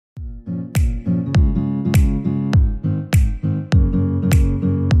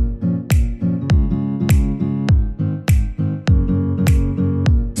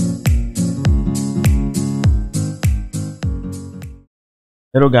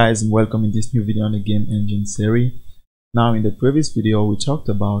Hello guys, and welcome in this new video on the game engine series. Now in the previous video we talked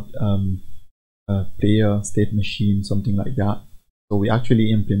about a player state machine, something like that. So we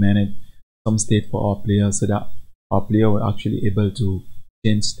actually implemented some state for our player so that our player were actually able to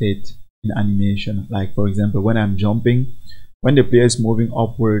change state in animation. Like for example, when I'm jumping, when the player is moving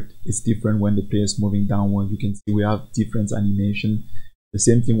upward, it's different when the player is moving downward. You can see we have different animation. The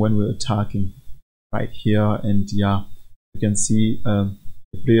same thing when we're attacking right here, and yeah, you can see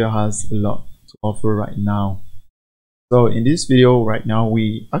the player has a lot to offer right now. So in this video right now,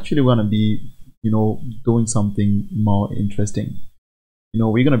 we actually want to be doing something more interesting.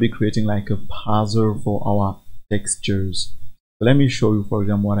 We're going to be creating like a parser for our textures. So let me show you, for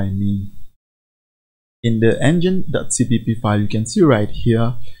example, what I mean. In the engine.cpp file, you can see right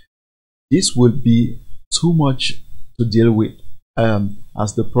here, this will be too much to deal with.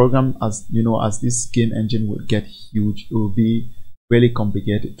 As the program, as this game engine will get huge, it will be really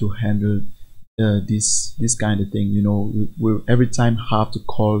complicated to handle this kind of thing. We'll every time have to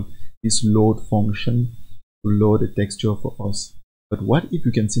call this load function to load a texture for us. But what if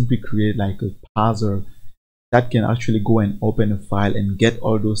you can simply create like a parser that can actually go and open a file and get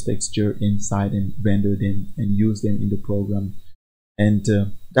all those textures inside and render them and use them in the program? And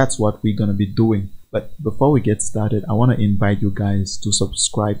that's what we're gonna be doing. But before we get started, I want to invite you guys to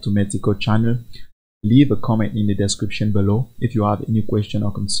subscribe to Metico channel. Leave a comment in the description below if you have any question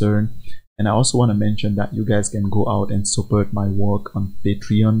or concern. And I also want to mention that you guys can go out and support my work on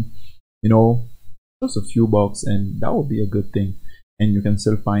Patreon. Just a few bucks, and that would be a good thing. And you can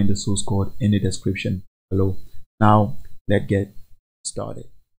still find the source code in the description below. Now let's get started.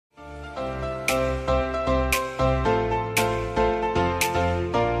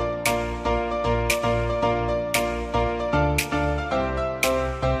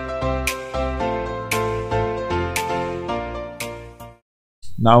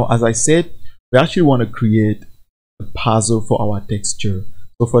 Now, as I said, we actually want to create a parser for our texture.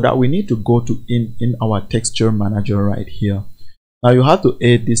 So for that, we need to go to in our texture manager right here. Now you have to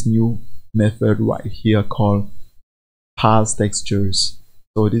add this new method right here called parse textures.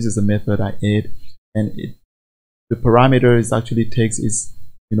 So this is a method I add, and the parameter is actually text is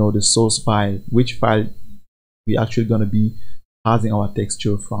the source file, which file we actually going to be parsing our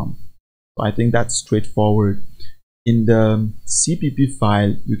texture from. So I think that's straightforward. In the CPP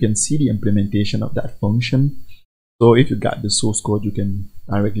file, you can see the implementation of that function. So if you got the source code, you can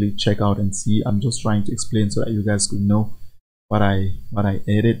directly check out and see. I'm just trying to explain so that you guys could know what I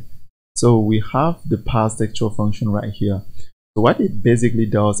added. So we have the parse texture function right here. So what it basically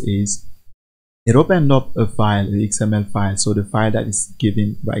does is it opened up a file, the XML file. So the file that is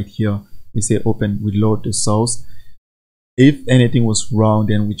given right here, we say open, we load the source. If anything was wrong,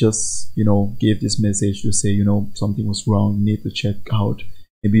 then we just give this message to say something was wrong, you need to check out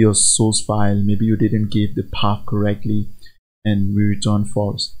maybe your source file, maybe you didn't give the path correctly, and we return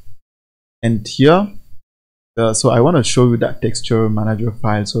false. And here so I want to show you that texture manager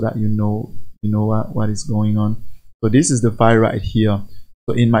file so that you know what is going on. So this is the file right here.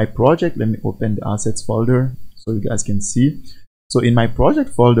 So in my project, let me open the assets folder so you guys can see. So in my project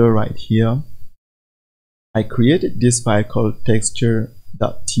folder right here, I created this file called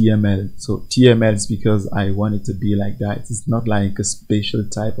texture.tml. So TML is because I want it to be like that. It's not like a special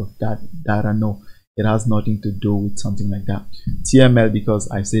type of data. No, it has nothing to do with something like that. TML because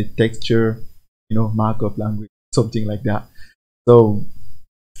I say texture, markup language, something like that. So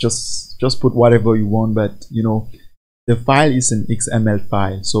just put whatever you want, but the file is an XML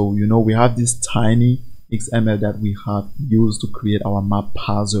file. So we have this tiny XML that we have used to create our map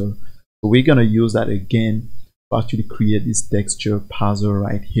parser. So we're going to use that again to actually create this texture parser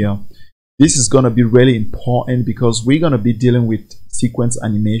right here. This is going to be really important because we're going to be dealing with sequence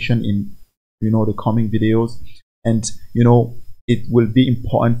animation in the coming videos, and it will be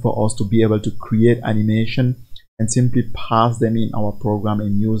important for us to be able to create animation and simply pass them in our program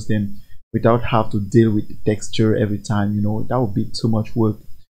and use them without have to deal with the texture every time. That would be too much work.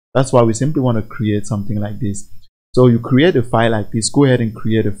 That's why we simply want to create something like this. So you create a file like this. Go ahead and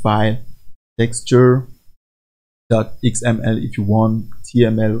create a file, texture.xml if you want,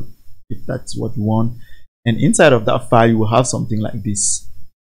 TML if that's what you want, and inside of that file you will have something like this.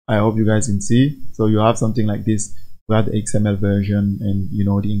 I hope you guys can see. So you have something like this. We have the XML version and the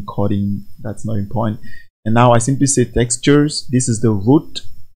encoding, that's not important. And now I simply say textures. This is the root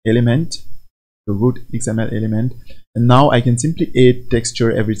element, the root XML element, and now I can simply add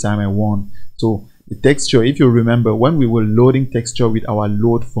texture every time I want. So the texture, if you remember, when we were loading texture with our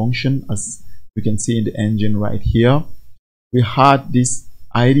load function, as you can see in the engine right here, we had this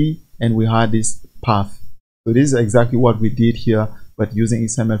ID and we had this path. So this is exactly what we did here. but using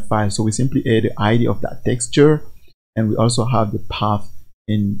XML5. So we simply add the ID of that texture, and we also have the path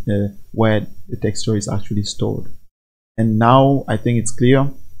in where the texture is actually stored. And now I think it's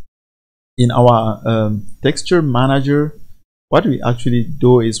clear. In our texture manager, what we actually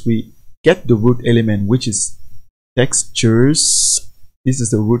do is we get the root element, which is textures. This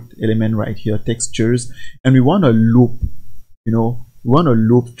is the root element right here, textures, and we want to loop, we want to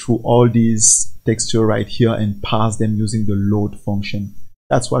loop through all these texture right here and parse them using the load function.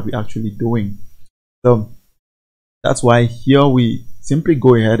 That's what we're actually doing. So that's why here we simply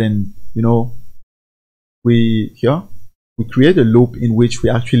go ahead and we create a loop in which we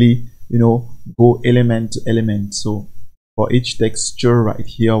actually go element to element. So for each texture right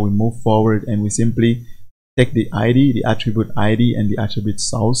here, we move forward and we simply take the ID, the attribute ID, and the attribute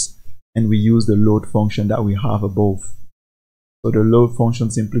source, and we use the load function that we have above. So the load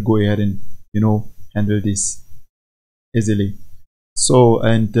function simply go ahead and handle this easily. So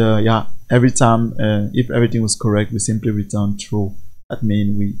and yeah, every time if everything was correct, we simply return true. That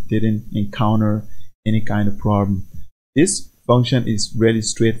means we didn't encounter any kind of problem. This function is really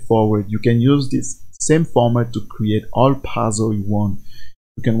straightforward. You can use this same format to create all parser you want.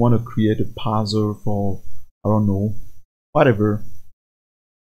 You can want to create a parser for, I don't know, whatever,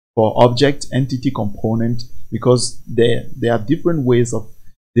 for object, entity, component, because there are different ways of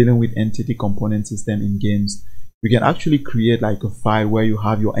dealing with entity component system in games. You can actually create like a file where you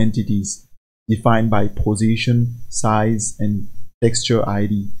have your entities defined by position, size, and texture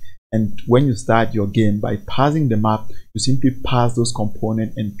ID. And when you start your game, by parsing the map, you simply parse those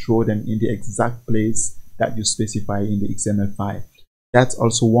components and throw them in the exact place that you specify in the XML file. That's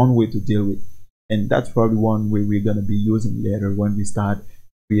also one way to deal with, and that's probably one way we're going to be using later when we start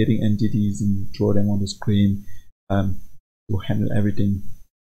creating entities and throw them on the screen to handle everything.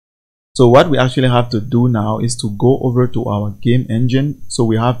 So what we actually have to do now is to go over to our game engine. So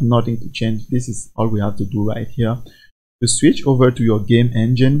we have nothing to change. This is all we have to do right here. To switch over to your game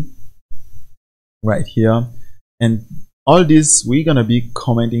engine right here, and all this, we're gonna be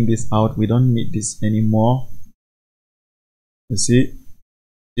commenting this out. We don't need this anymore. You see,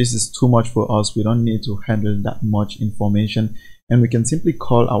 this is too much for us. We don't need to handle that much information, and we can simply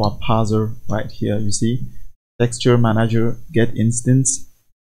call our parser right here. You see, texture manager, get instance,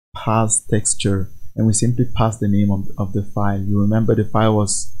 parse texture, and we simply pass the name of the file. You remember the file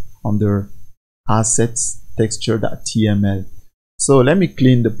was under assets texture.tml. So let me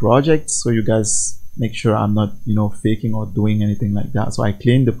clean the project so you guys make sure I'm not faking or doing anything like that. So I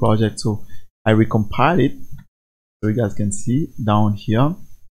clean the project, so I recompile it so you guys can see down here.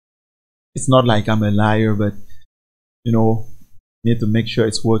 It's not like I'm a liar, but need to make sure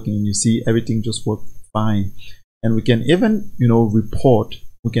it's working. You see, everything just worked fine. And we can even report.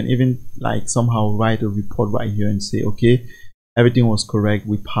 We can even like somehow write a report right here and say, okay, everything was correct,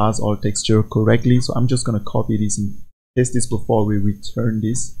 we parsed all texture correctly. So I'm just going to copy this and paste this before we return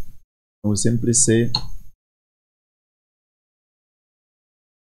this. And we'll simply say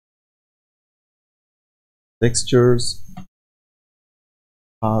textures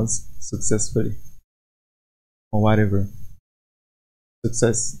parsed successfully, or whatever,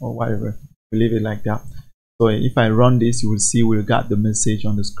 success or whatever. We leave it like that. So if I run this, you will see we'll got the message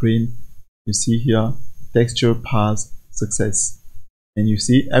on the screen. You see here, texture parsed success, and you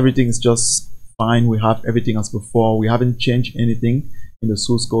see everything is just fine. We have everything as before. We haven't changed anything in the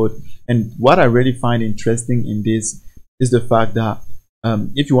source code. And what I really find interesting in this is the fact that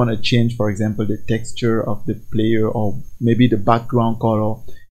if you want to change, for example, the texture of the player or maybe the background color,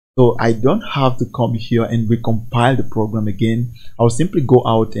 so I don't have to come here and recompile the program again. I'll simply go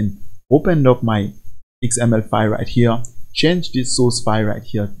out and open up my XML file right here, change this source file right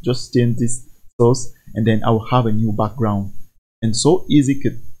here, just change this source, and then I'll have a new background. And so easy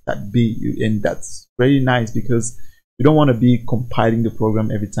could that be, and that's very nice because you don't want to be compiling the program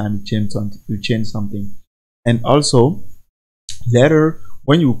every time you change something. And also later,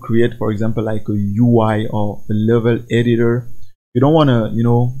 when you create, for example, like a UI or a level editor, you don't want to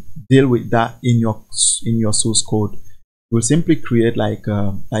deal with that in your source code. You will simply create like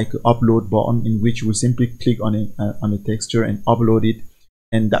an upload button in which you will simply click on a texture and upload it,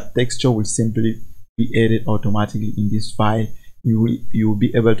 and that texture will simply be added automatically in this file. You will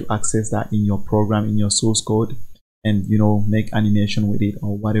be able to access that in your program, in your source code, and make animation with it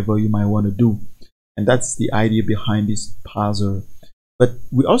or whatever you might want to do. And that's the idea behind this parser. But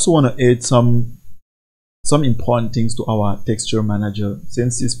we also want to add some important things to our texture manager.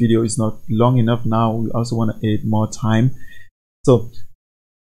 Since this video is not long enough now, we also want to add more time. So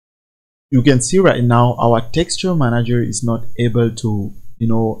you can see right now our texture manager is not able to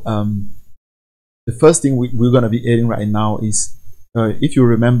the first thing we're going to be adding right now is if you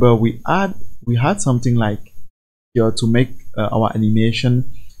remember, we had something like here to make our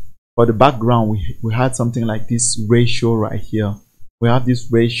animation. For the background, we had something like this ratio right here. We have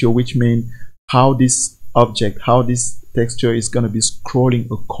this ratio, which means how this object, how this texture is going to be scrolling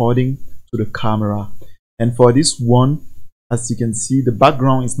according to the camera. And for this one, as you can see, the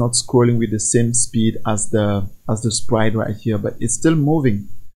background is not scrolling with the same speed as the sprite right here, but it's still moving.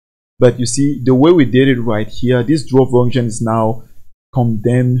 But you see, the way we did it right here, this draw function is now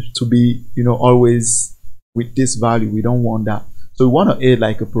condemned to be, always with this value. We don't want that. So we want to add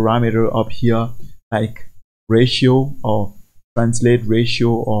like a parameter up here, like ratio or translate ratio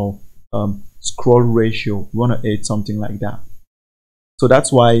or scroll ratio. We want to add something like that. So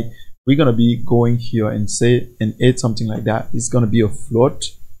that's why we're going to be going here and add something like that. It's going to be a float,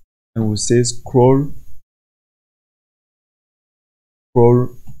 and we'll say scroll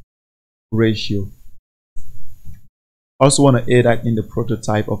ratio. Also want to add that in the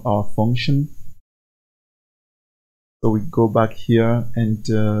prototype of our function. So we go back here, and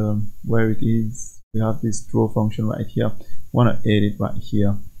where it is, we have this draw function right here. We want to add it right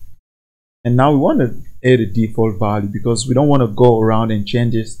here. And now we want to add a default value because we don't want to go around and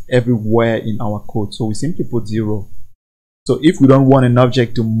change this everywhere in our code. So we simply put 0. So if we don't want an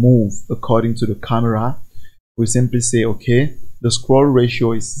object to move according to the camera, we simply say, okay, the scroll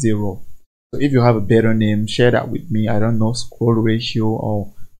ratio is 0. So if you have a better name, share that with me. I don't know, scroll ratio,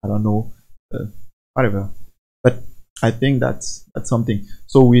 or I don't know, whatever. But I think that's something.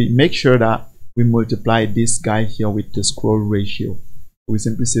 So we make sure that we multiply this guy here with the scroll ratio. We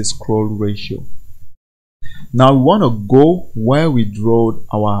simply say scroll ratio. Now we want to go where we drew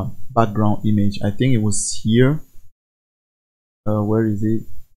our background image. I think it was here. Where is it?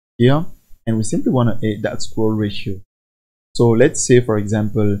 Here. And we simply want to add that scroll ratio. So let's say, for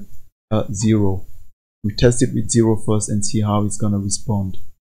example, 0. We test it with 0 first and see how it's going to respond.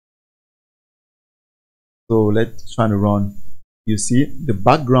 So let's try to run. You see, the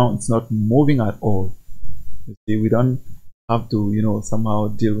background is not moving at all. You see, we don't have to, somehow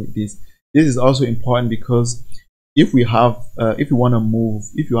deal with this. This is also important because if we have, if you want to move,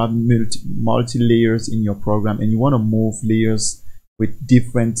 if you have multi layers in your program and you want to move layers with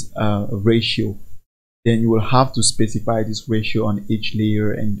different ratio, then you will have to specify this ratio on each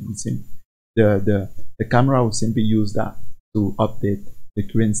layer, and the camera will simply use that to update the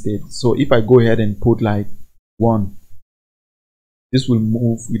current state. So if I go ahead and put like 1, this will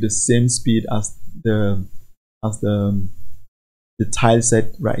move with the same speed as the tile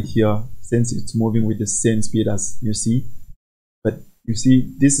set right here, since it's moving with the same speed as you see. But you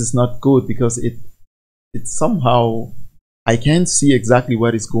see, this is not good because it somehow, I can't see exactly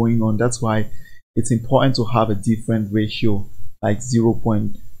what is going on. That's why it's important to have a different ratio, like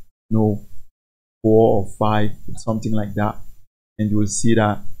 0.4 or 5, something like that, and you will see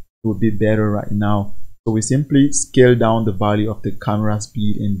that it will be better right now. So we simply scale down the value of the camera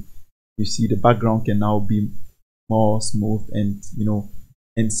speed, and you see the background can now be more smooth, and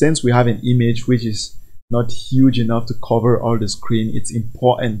and since we have an image which is not huge enough to cover all the screen, it's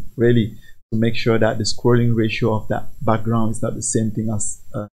important really to make sure that the scrolling ratio of that background is not the same thing as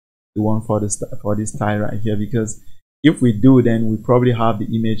the one for this tile right here, because if we do, then we probably have the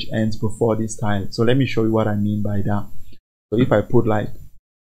image ends before this tile. So let me show you what I mean by that. So if I put like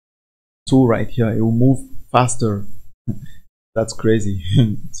 2 right here, it will move faster. That's crazy.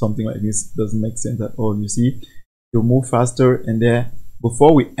 Something like this doesn't make sense at all. You see, you'll move faster, and there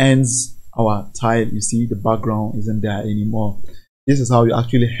before we end our tile, you see the background isn't there anymore. This is how you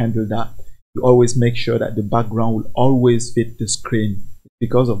actually handle that. You always make sure that the background will always fit the screen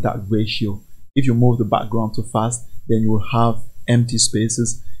because of that ratio. If you move the background too fast, then you will have empty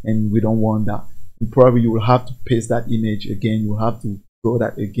spaces, and we don't want that. And probably you will have to paste that image again. You will have to draw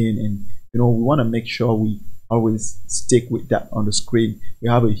that again, and we want to make sure we always stick with that on the screen. We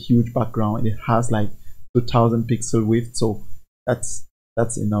have a huge background, and it has like 2000 pixel width, so that's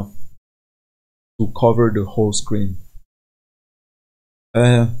enough to cover the whole screen.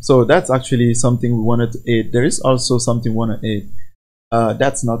 So that's actually something we wanted to add. There is also something we want to add.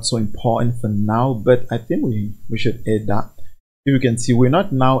 That's not so important for now, but I think we should add that. If you can see, we're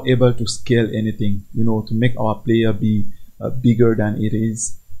not now able to scale anything, to make our player be bigger than it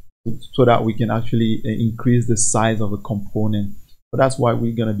is, so that we can actually increase the size of a component. So that's why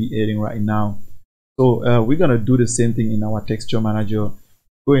we're going to be adding right now. So we're going to do the same thing in our texture manager.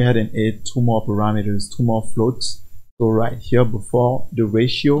 Go ahead and add 2 more parameters, 2 more floats. So right here before the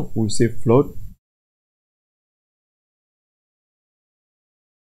ratio, we'll say float.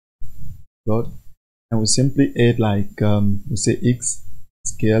 And we simply add like we say x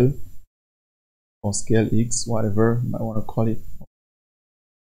scale, or scale x, whatever you might want to call it.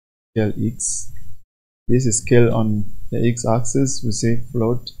 scale x. This is scale on the x-axis. We say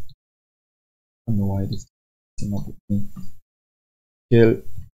float. I don't know why this is not with me. Scale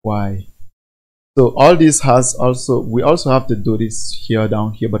y. So all this has also, we also have to do this here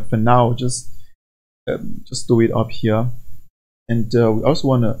down here, but for now just do it up here. And we also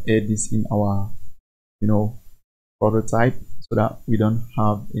want to add this in our prototype so that we don't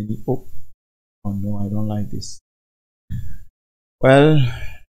have any oh no, I don't like this. Well,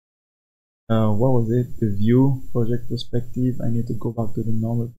 what was it? The view project perspective. I need to go back to the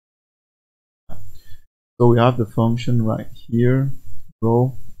normal. So we have the function right here,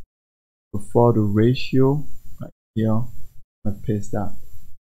 row. For the ratio right here, I paste that.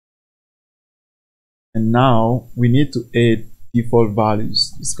 And now we need to add default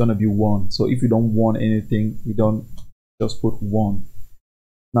values. It's gonna be 1. So if you don't want anything, we don't just put 1.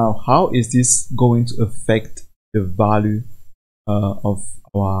 Now, how is this going to affect the value of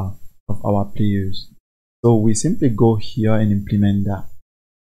our players? So we simply go here and implement that.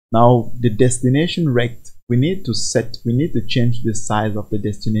 Now the destination rect, we need to change the size of the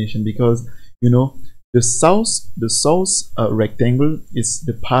destination, because the source rectangle is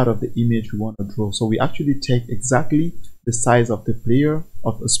the part of the image we want to draw. So we actually take exactly the size of the player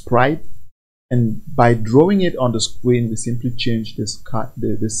of a sprite, and by drawing it on the screen, we simply change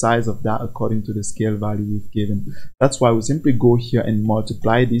the size of that according to the scale value we've given. That's why we simply go here and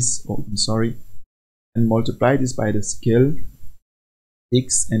multiply this, and multiply this by the scale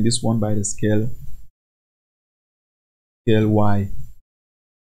x and this one by the scale y.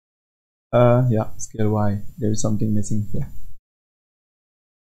 Scale y. There is something missing here.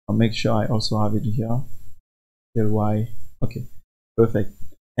 I'll make sure I also have it here. Scale y. Okay, perfect.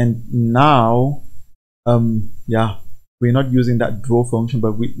 And now we're not using that draw function,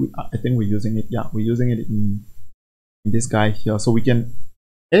 but I think we're using it. Yeah, we're using it in this guy here, so we can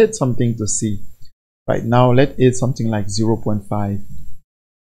add something to see. Right now, let's add something like 0.5,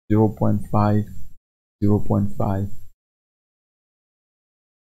 0.5, 0.5,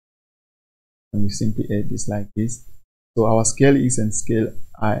 and we simply add this like this. So our scale x and scale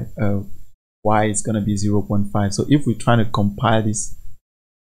y is gonna be 0.5. So if we're trying to compile this,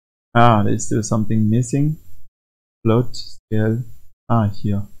 there's still something missing. Float scale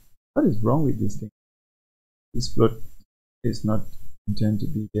here. What is wrong with this thing? This float is not intended to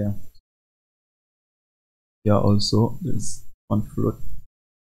be there. Here also there's one float.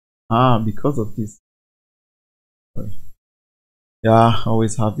 Because of this. Sorry. Yeah, I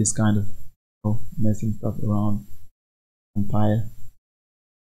always have this kind of messing stuff around. Compile.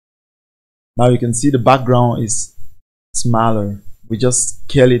 Now you can see the background is smaller. We just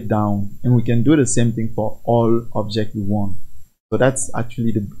scale it down, and we can do the same thing for all objects we want. So that's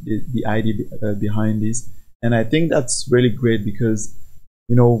actually the idea behind this, and I think that's really great because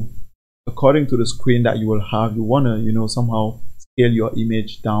according to the screen that you will have, you want to somehow scale your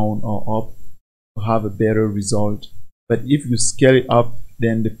image down or up to have a better result. But if you scale it up,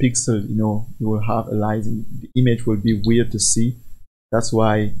 then the pixel you will have aliasing. The image will be weird to see. That's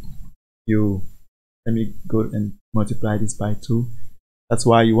why let me go and multiply this by 2. That's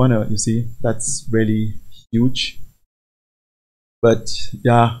why you wanna, you see, that's really huge. But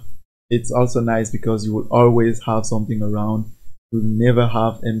yeah, it's also nice because you will always have something around. You'll never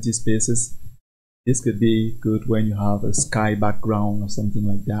have empty spaces. This could be good when you have a sky background or something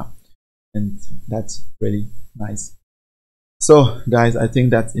like that, and that's really nice. So guys, I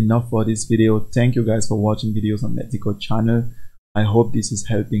think that's enough for this video. Thank you guys for watching videos on Mexico channel. I hope this is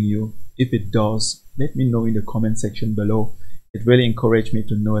helping you. If it does, let me know in the comment section below. It really encouraged me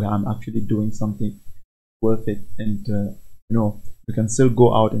to know that I'm actually doing something worth it, and you can still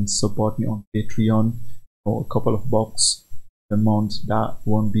go out and support me on Patreon for a couple of bucks a month. That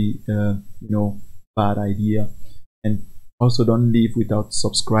won't be bad idea. And also don't leave without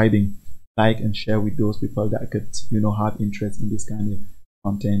subscribing, like and share with those people that could have interest in this kind of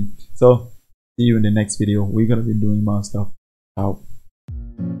content. So see you in the next video. We're gonna be doing more stuff. Ciao.